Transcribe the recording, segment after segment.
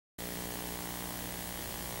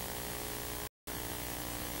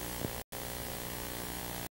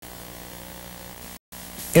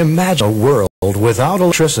Imagine a world without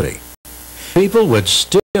electricity. People would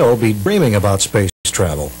still be dreaming about space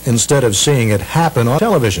travel instead of seeing it happen on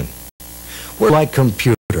television. Words like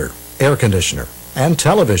computer, air conditioner, and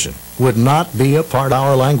television would not be a part of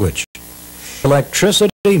our language.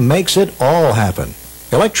 Electricity makes it all happen.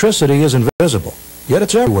 Electricity is invisible, yet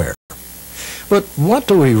it's everywhere. But what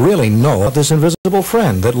do we really know about this invisible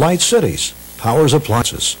friend that lights cities, powers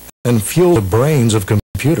appliances, and fuels the brains of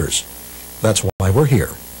computers? That's why we're here.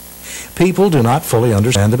 People do not fully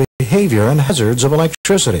understand the behavior and hazards of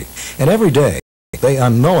electricity, and every day they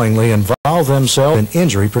unknowingly involve themselves in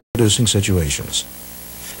injury-producing situations.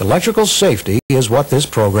 Electrical safety is what this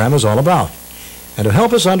program is all about. And to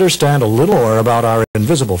help us understand a little more about our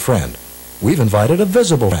invisible friend, we've invited a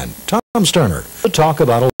visible friend, Tom Sterner, to talk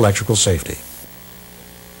about electrical safety.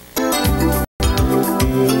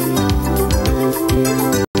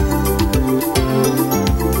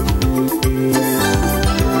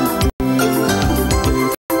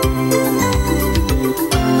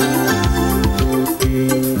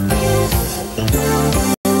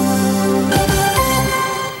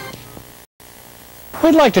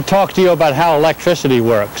 We'd like to talk to you about how electricity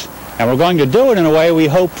works, and we're going to do it in a way we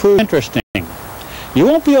hope proves interesting. You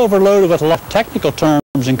won't be overloaded with a lot of technical terms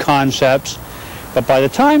and concepts, but by the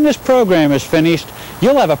time this program is finished,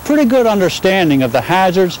 you'll have a pretty good understanding of the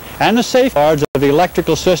hazards and the safeguards of the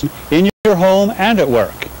electrical system in your home and at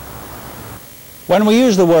work. When we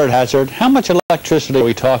use the word hazard, how much electricity are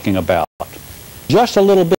we talking about? Just a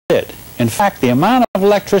little bit. In fact, the amount of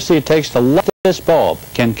electricity it takes to light this bulb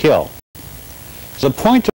can kill. The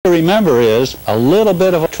point to remember is a little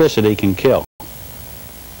bit of electricity can kill.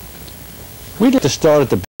 We'd like to start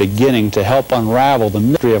at the beginning to help unravel the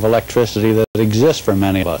mystery of electricity that exists for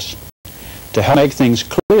many of us. To help make things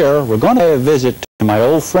clear, we're going to pay a visit to my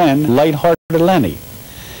old friend, light-hearted Lenny.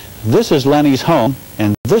 This is Lenny's home,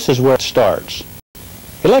 and this is where it starts.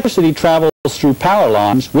 Electricity travels through power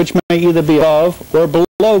lines, which may either be above or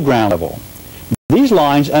below ground level. These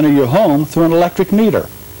lines enter your home through an electric meter.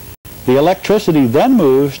 The electricity then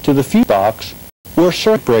moves to the fuse box or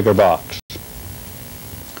circuit breaker box.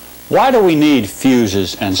 Why do we need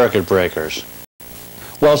fuses and circuit breakers?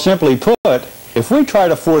 Well, simply put, if we try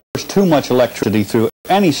to force too much electricity through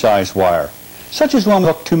any size wire, such as when we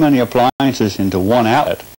hook too many appliances into one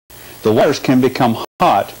outlet, the wires can become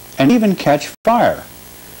hot and even catch fire.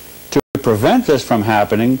 To prevent this from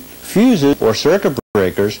happening, fuses or circuit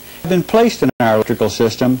breakers have been placed in our electrical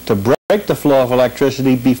system to break the flow of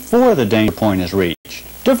electricity before the danger point is reached.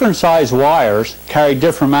 Different size wires carry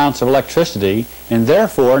different amounts of electricity and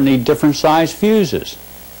therefore need different size fuses.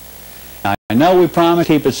 Now, I know we promise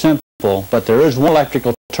to keep it simple, but there is one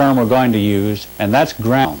electrical term we're going to use, and that's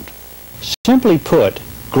ground. Simply put,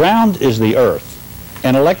 ground is the earth,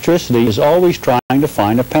 and electricity is always trying to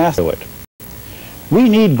find a path to it. We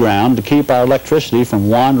need ground to keep our electricity from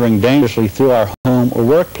wandering dangerously through our home or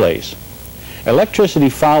workplace. Electricity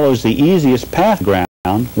follows the easiest path to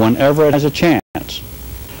ground whenever it has a chance.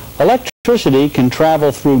 Electricity can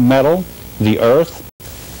travel through metal, the earth,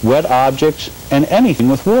 wet objects, and anything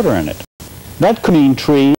with water in it. That could mean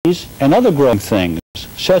trees and other growing things,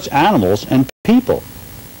 such as animals and people.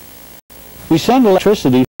 We send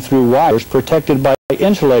electricity through wires protected by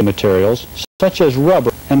insulating materials such as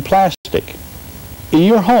rubber and plastic. In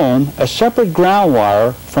your home, a separate ground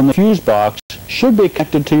wire from the fuse box should be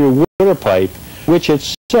connected to your water pipe, which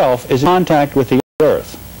itself is in contact with the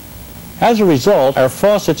earth. As a result, our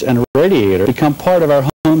faucets and radiator become part of our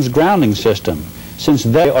home's grounding system, since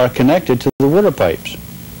they are connected to the water pipes.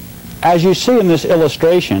 As you see in this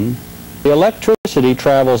illustration, the electricity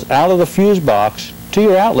travels out of the fuse box to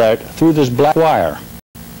your outlet through this black wire.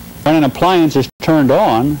 When an appliance is turned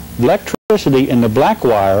on, the electricity in the black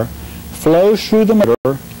wire flows through the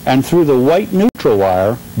motor and through the white neutral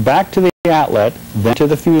wire back to the outlet, then to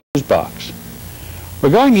the fuse box.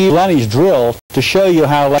 We're going to use Lenny's drill to show you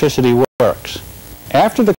how electricity works.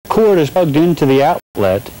 After the cord is plugged into the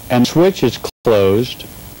outlet and the switch is closed,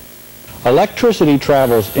 electricity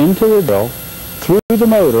travels into the drill, through the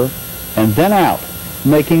motor, and then out,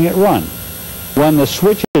 making it run. When the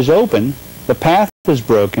switch is open, the path is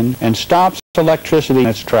broken and stops electricity in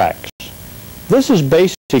its tracks. This is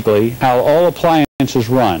basically how all appliances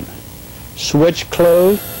run. Switch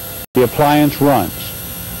closed, the appliance runs.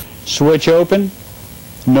 Switch open,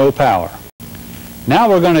 no power. Now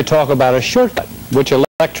we're going to talk about a shortcut, which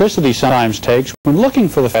electricity sometimes takes when looking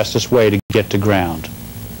for the fastest way to get to ground.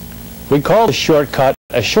 We call the shortcut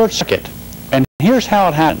a short circuit, and here's how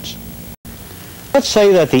it happens. Let's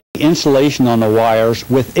say that the insulation on the wires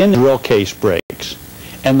within the drill case breaks,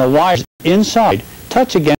 and the wires inside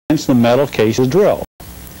touch against the metal case's drill.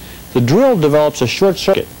 the drill develops a short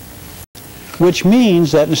circuit, which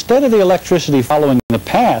means that instead of the electricity following the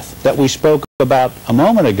path that we spoke about a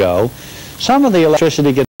moment ago, some of the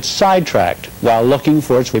electricity gets sidetracked while looking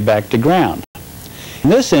for its way back to ground. In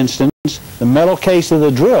this instance, the metal case of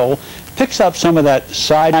the drill picks up some of that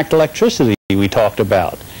sidetracked electricity we talked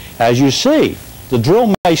about. As you see, the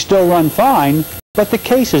drill may still run fine, but the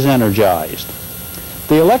case is energized.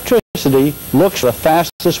 The electricity looks for the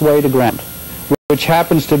fastest way to ground, which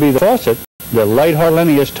happens to be the faucet that Lighthearted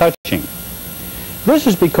Lenny is touching. This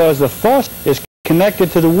is because the faucet is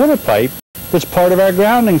connected to the water pipe that's part of our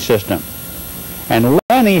grounding system. And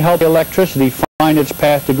Lenny helped the electricity find its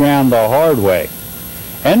path to ground the hard way,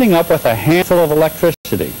 ending up with a handful of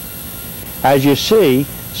electricity. As you see,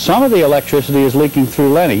 some of the electricity is leaking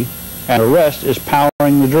through Lenny, and the rest is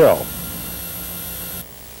powering the drill.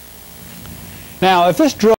 Now, if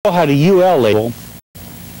this drill had a UL label,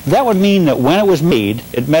 that would mean that when it was made,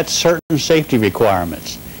 it met certain safety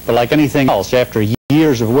requirements. But like anything else, after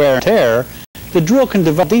years of wear and tear, the drill can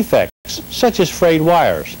develop defects, such as frayed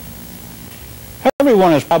wires.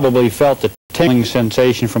 Everyone has probably felt the tingling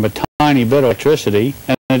sensation from a tiny bit of electricity,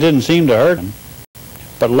 and it didn't seem to hurt him.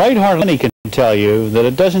 But Lighthearted Lenny can tell you that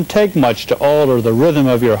it doesn't take much to alter the rhythm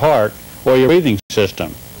of your heart or your breathing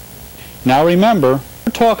system. Now remember,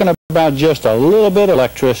 we're talking about just a little bit of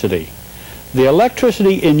electricity. The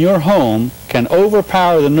electricity in your home can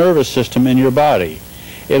overpower the nervous system in your body.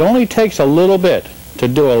 It only takes a little bit to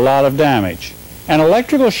do a lot of damage. An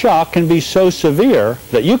electrical shock can be so severe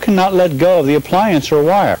that you cannot let go of the appliance or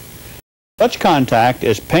wire. Such contact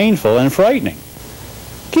is painful and frightening.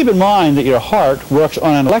 Keep in mind that your heart works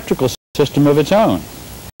on an electrical system of its own.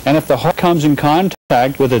 And if the heart comes in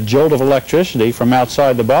contact with a jolt of electricity from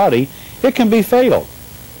outside the body, it can be fatal.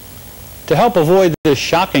 To help avoid this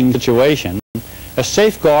shocking situation, a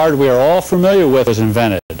safeguard we are all familiar with was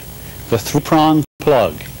invented, the three-prong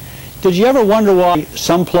plug. Did you ever wonder why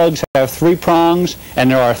some plugs have 3 prongs and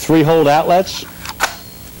there are 3 hole outlets?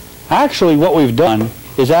 Actually, what we've done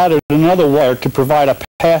is added another wire to provide a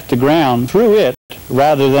path to ground through it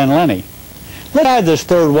rather than Lenny. Let's add this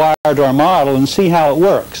third wire to our model and see how it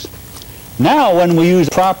works. Now, when we use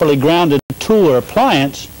a properly grounded tool or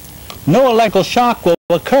appliance, no electrical shock will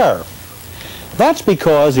occur. That's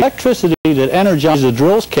because the electricity that energizes the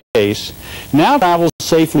drill's case now travels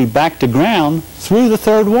safely back to ground through the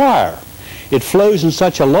third wire. It flows in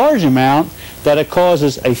such a large amount that it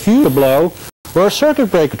causes a fuse to blow or a circuit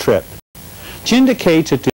breaker trip, which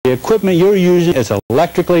indicates that the equipment you're using is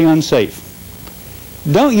electrically unsafe.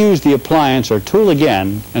 Don't use the appliance or tool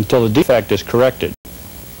again until the defect is corrected.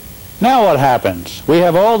 Now what happens? We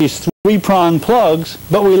have all these 3-prong plugs,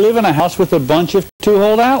 but we live in a house with a bunch of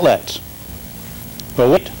 2-hole outlets. But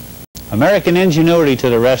wait, American ingenuity to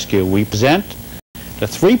the rescue. We present the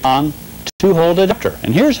 3-prong 2-hole adapter.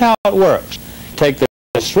 And here's how it works. Take the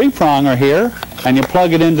 3-pronger here, and you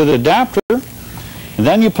plug it into the adapter, and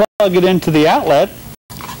then you plug it into the outlet.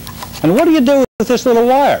 And what do you do with this little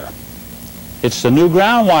wire? It's the new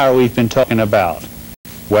ground wire we've been talking about.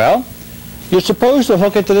 Well, you're supposed to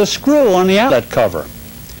hook it to the screw on the outlet cover.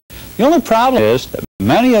 The only problem is that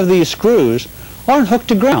many of these screws aren't hooked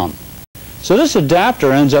to ground. So this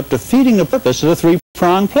adapter ends up defeating the purpose of the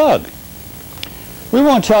 3-prong plug. We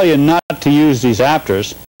won't tell you not to use these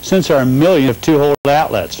adapters since there are millions of 2-hole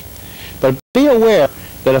outlets. But be aware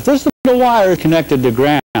that if this little wire is connected to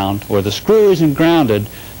ground or the screw isn't grounded,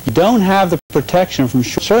 you don't have the protection from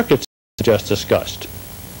short circuits just discussed.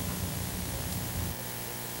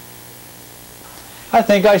 I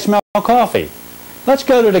think I smell coffee. Let's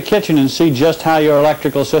go to the kitchen and see just how your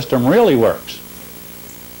electrical system really works.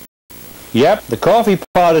 Yep, the coffee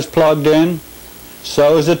pot is plugged in,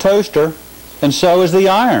 so is the toaster, and so is the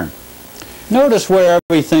iron. Notice where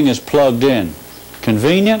everything is plugged in.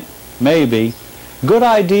 Convenient? Maybe. Good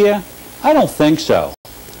idea? I don't think so.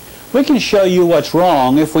 We can show you what's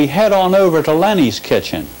wrong if we head on over to Lenny's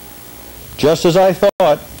kitchen. Just as I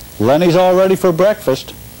thought, Lenny's all ready for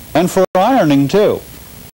breakfast, and for ironing too.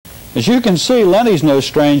 As you can see, Lenny's no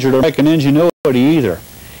stranger to American ingenuity either.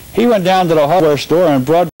 He went down to the hardware store and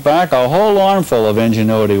brought back a whole armful of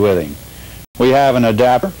ingenuity with him. We have an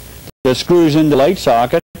adapter that screws into the light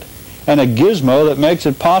socket, and a gizmo that makes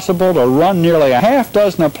it possible to run nearly a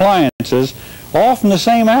half-dozen appliances all from the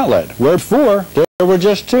same outlet, where before there were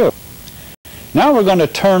just 2. Now we're going to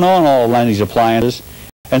turn on all Lenny's appliances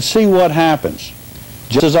and see what happens.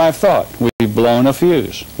 Just as I thought, we've blown a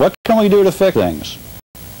fuse. What can we do to fix things?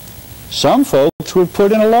 Some folks would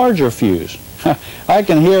put in a larger fuse. I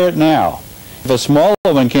can hear it now. If a smaller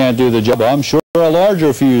one can't do the job, I'm sure a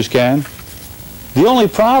larger fuse can. The only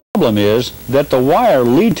problem is that the wire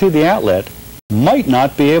leading to the outlet might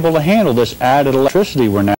not be able to handle this added electricity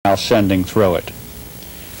we're now sending through it.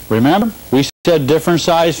 Remember, we said different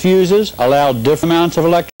size fuses allow different amounts of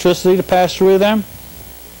electricity to pass through them?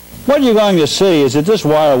 What you're going to see is that this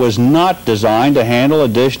wire was not designed to handle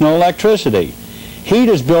additional electricity. Heat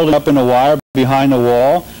is building up in the wire behind the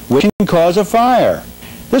wall, which can cause a fire.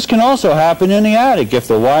 This can also happen in the attic if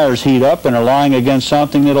the wires heat up and are lying against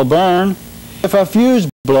something that'll burn. If a fuse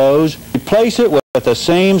blows, replace it with the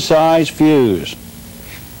same size fuse.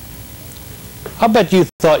 I'll bet you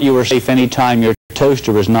thought you were safe any time your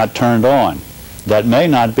toaster was not turned on. That may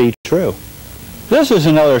not be true. This is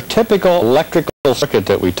another typical electrical circuit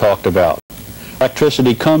that we talked about.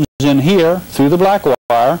 Electricity comes in here through the black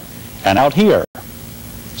wire and out here.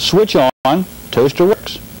 Switch on, toaster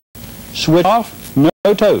works. Switch off, no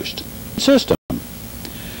toast. System.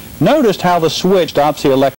 Notice how the switch stops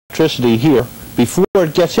the electricity here before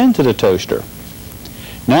it gets into the toaster.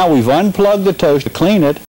 Now we've unplugged the toaster to clean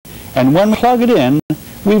it, and when we plug it in,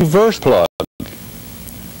 we reverse plug.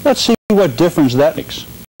 Let's see what difference that makes.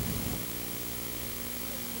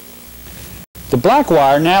 The black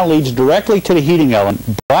wire now leads directly to the heating element,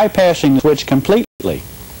 bypassing the switch completely.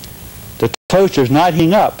 The toaster is not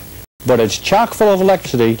heating up, but it's chock full of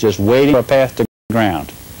electricity just waiting for a path to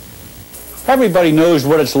ground. Everybody knows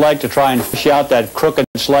what it's like to try and fish out that crooked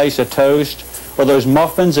slice of toast, or those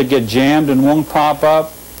muffins that get jammed and won't pop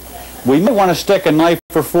up. We may want to stick a knife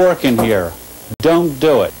or fork in here. Don't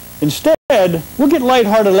do it. Instead, we'll get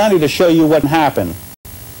lighthearted Lenny to show you what happened.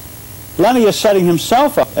 Lenny is setting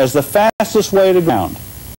himself up as the fastest way to ground.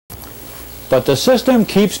 But the system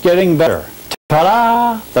keeps getting better.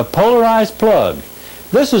 Ta-da! The polarized plug.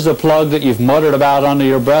 This is the plug that you've muttered about under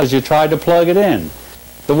your breath as you tried to plug it in.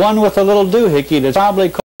 The one with the little doohickey that's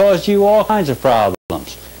probably caused you all kinds of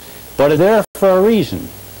problems. But it's there for a reason.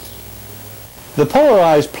 The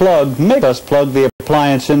polarized plug makes us plug the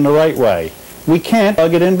appliance in the right way. We can't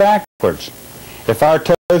plug it in backwards. If our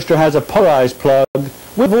toaster has a polarized plug,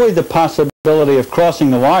 we avoid the possibility of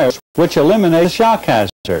crossing the wires, which eliminates the shock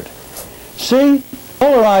hazard. See,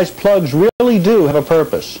 polarized plugs really do have a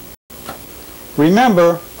purpose.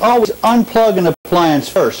 Remember, always unplug an appliance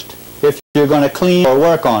first if you're going to clean or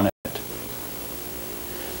work on it.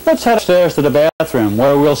 Let's head upstairs to the bathroom,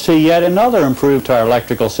 where we'll see yet another improvement to our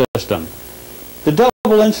electrical system. The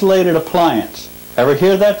double insulated appliance. Ever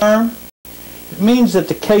hear that term? It means that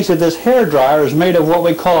the case of this hairdryer is made of what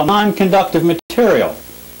we call a non-conductive material,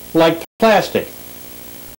 like plastic.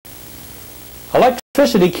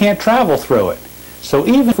 Electricity can't travel through it, so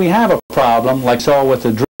even if we have a problem, like saw with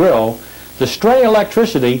the drill, the stray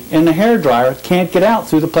electricity in the hairdryer can't get out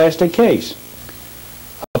through the plastic case.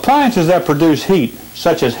 Appliances that produce heat,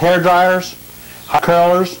 such as hairdryers, hot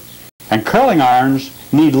curlers, and curling irons,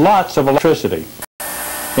 need lots of electricity.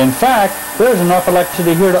 In fact, there's enough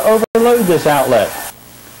electricity here to overload this outlet.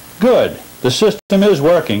 Good. The system is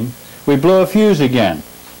working. We blew a fuse again.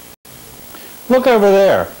 Look over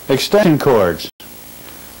there. Extension cords.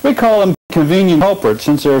 We call them convenient culprits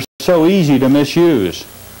since they're so easy to misuse.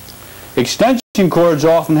 Extension cords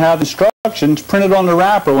often have instructions printed on the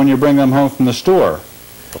wrapper when you bring them home from the store.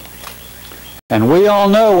 And we all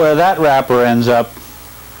know where that wrapper ends up.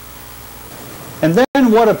 And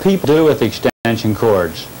then what do people do with extension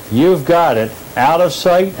cords? You've got it. Out of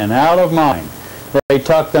sight and out of mind. They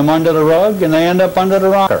tuck them under the rug and they end up under the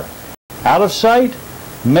rocker. Out of sight?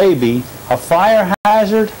 Maybe. A fire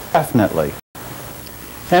hazard? Definitely.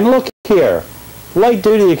 And look here.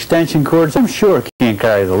 Light-duty extension cords, I'm sure, can't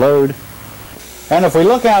carry the load. And if we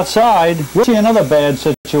look outside, we'll see another bad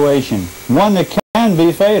situation. One that can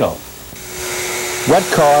be fatal. Wet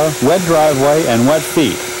car, wet driveway, and wet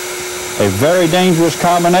feet. A very dangerous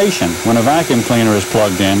combination when a vacuum cleaner is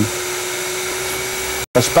plugged in,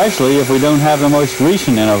 especially if we don't have the most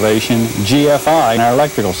recent innovation, GFI, in our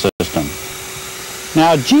electrical system.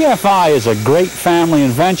 Now, GFI is a great family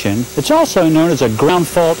invention. It's also known as a ground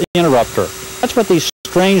fault interrupter. That's what these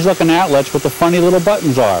strange-looking outlets with the funny little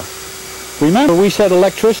buttons are. Remember, we said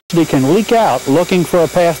electricity can leak out looking for a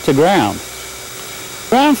path to ground.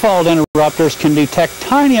 Ground fault interrupters can detect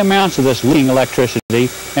tiny amounts of this leaking electricity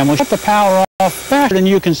and will shut the power off faster than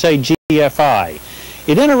you can say GFI.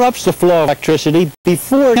 It interrupts the flow of electricity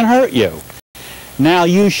before it can hurt you. Now,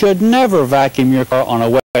 you should never vacuum your car on a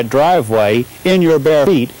wet driveway in your bare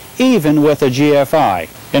feet, even with a GFI.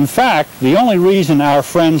 In fact, the only reason our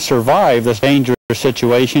friends survive this dangerous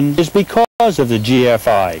situation is because of the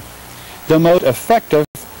GFI, the most effective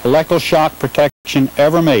electrical shock protection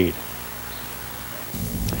ever made.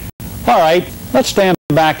 All right, let's stand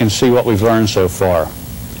back and see what we've learned so far.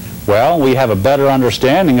 Well, we have a better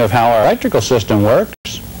understanding of how our electrical system works.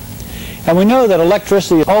 And we know that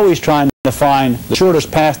electricity is always trying to find the shortest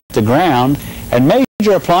path to ground, and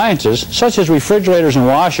major appliances, such as refrigerators and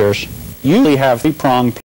washers, usually have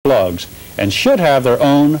three-pronged plugs and should have their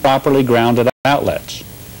own properly grounded outlets.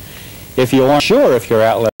 If you aren't sure if your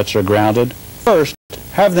outlets are grounded, first,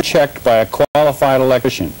 have them checked by a qualified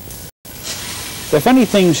electrician. If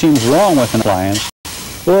anything seems wrong with an appliance,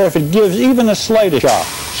 or if it gives even the slightest shock,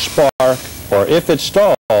 spark, or if it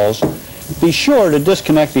stalls, be sure to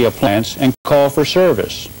disconnect the appliance and call for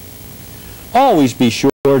service. Always be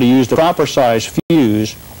sure to use the proper size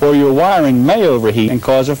fuse, or your wiring may overheat and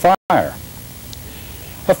cause a fire.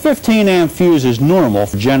 A 15-amp fuse is normal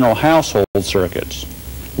for general household circuits.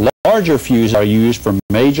 Larger fuses are used for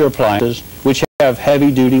major appliances which have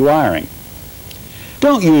heavy-duty wiring.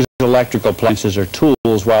 Don't use electrical appliances or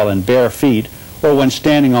tools while in bare feet or when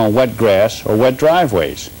standing on wet grass or wet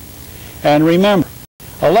driveways. And remember,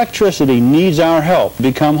 electricity needs our help to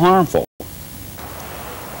become harmful.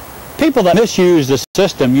 People that misuse the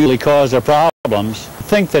system usually cause their problems,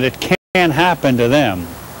 think that it can happen to them.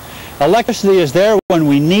 Electricity is there when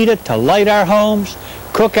we need it to light our homes,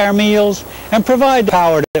 cook our meals, and provide the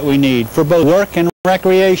power that we need for both work and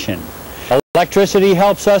recreation. Electricity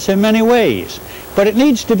helps us in many ways, but it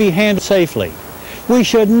needs to be handled safely. We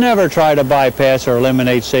should never try to bypass or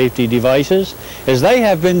eliminate safety devices, as they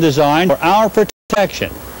have been designed for our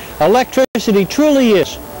protection. Electricity truly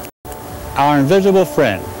is our invisible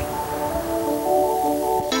friend.